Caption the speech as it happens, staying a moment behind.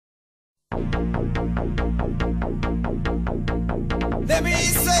Let me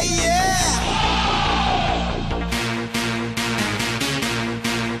say yeah.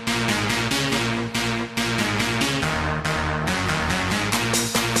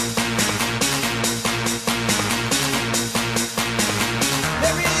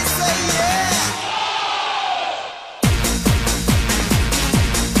 Let me say yeah.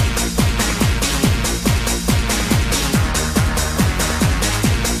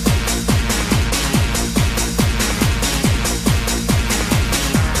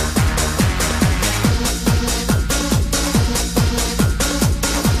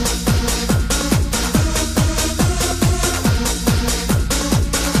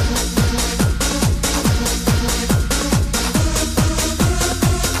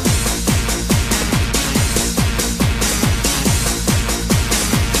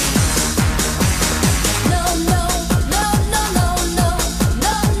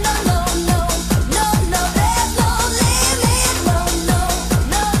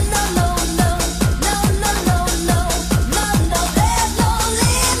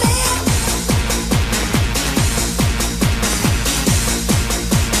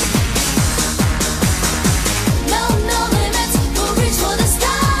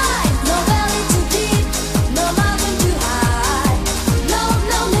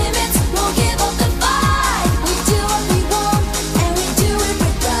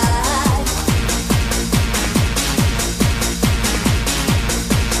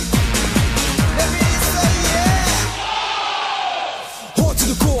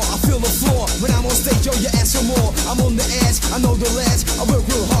 When I'm on stage, yo, you ask for more. I'm on the edge, I know the ledge. I work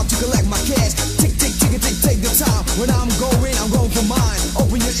real hard to collect my cash. Tick, tick, tick, tick, take the time. When I'm going for mine.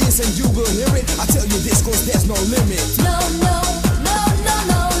 Open your ears and you will hear it. I tell you this, cause there's no limit.